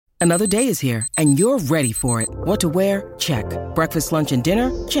Another day is here, and you're ready for it. What to wear? Check. Breakfast, lunch, and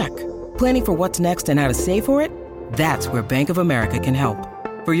dinner? Check. Planning for what's next and how to save for it? That's where Bank of America can help.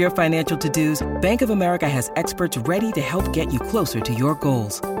 For your financial to-dos, Bank of America has experts ready to help get you closer to your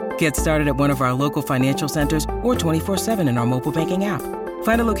goals. Get started at one of our local financial centers or 24/7 in our mobile banking app.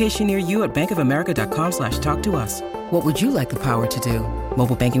 Find a location near you at bankofamerica.com/talktous. What would you like the power to do?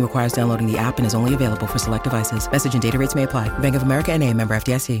 Mobile banking requires downloading the app and is only available for select devices. Message and data rates may apply. Bank of America N.A., member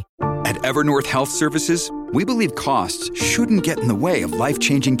FDIC. At Evernorth Health Services, we believe costs shouldn't get in the way of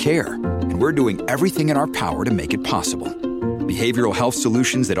life-changing care, and we're doing everything in our power to make it possible. Behavioral health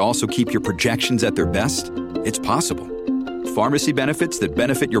solutions that also keep your projections at their best? It's possible. Pharmacy benefits that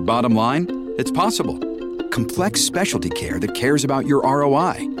benefit your bottom line? It's possible. Complex specialty care that cares about your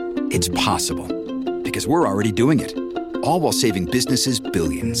ROI? It's possible. Because we're already doing it. All while saving businesses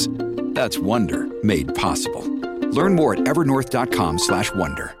billions. That's Wonder made possible. Learn more at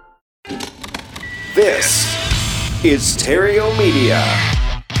evernorth.com/wonder. This is Stereo Media.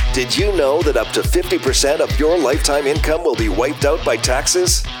 Did you know that up to 50% of your lifetime income will be wiped out by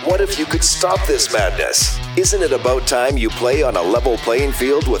taxes? What if you could stop this madness? Isn't it about time you play on a level playing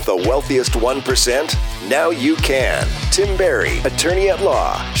field with the wealthiest 1%? Now you can. Tim Barry, attorney at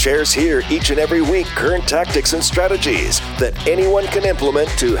law, shares here each and every week current tactics and strategies that anyone can implement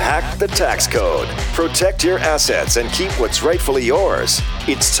to hack the tax code, protect your assets, and keep what's rightfully yours.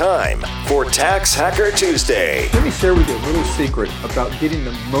 It's time for Tax Hacker Tuesday. Let me share with you a little secret about getting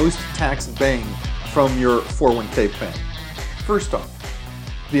the most tax bang from your 401k plan. First off,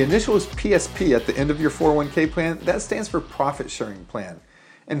 the initial is PSP at the end of your 401k plan. That stands for Profit Sharing Plan.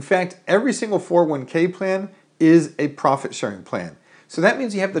 In fact, every single 401k plan is a profit sharing plan. So that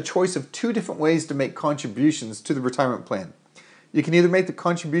means you have the choice of two different ways to make contributions to the retirement plan. You can either make the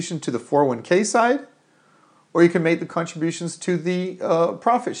contribution to the 401k side, or you can make the contributions to the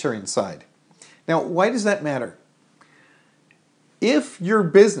profit sharing side. Now, why does that matter? If your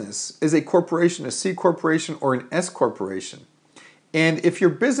business is a corporation, a C corporation, or an S corporation, and if your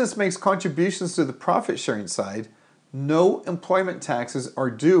business makes contributions to the profit sharing side, no employment taxes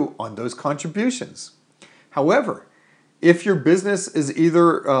are due on those contributions. However, if your business is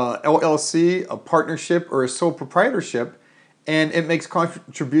either LLC, a partnership, or a sole proprietorship, and it makes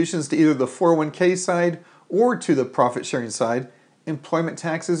contributions to either the 401k side or to the profit sharing side, employment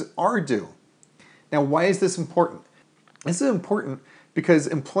taxes are due. Now, why is this important? This is important because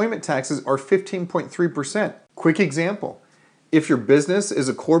employment taxes are 15.3%. Quick example. If your business is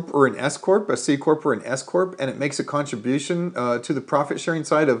a corp or an S corp, a C corp or an S corp, and it makes a contribution to the profit sharing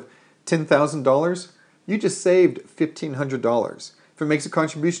side of $10,000, you just saved $1,500. If it makes a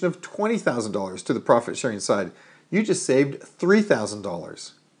contribution of $20,000 to the profit sharing side, you just saved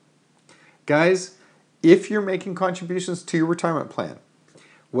 $3,000. Guys, if you're making contributions to your retirement plan,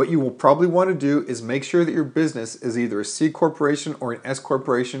 what you will probably want to do is make sure that your business is either a C corporation or an S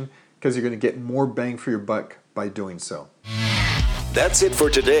corporation, because you're going to get more bang for your buck by doing so. That's it for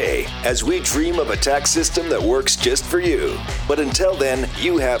today, as we dream of a tax system that works just for you. But until then,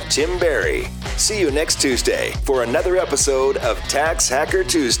 you have Tim Barry. See you next Tuesday for another episode of Tax Hacker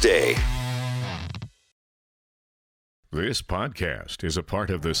Tuesday. This podcast is a part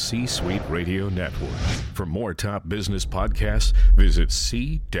of the C-Suite Radio Network. For more top business podcasts, visit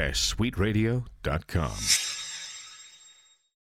c-suiteradio.com.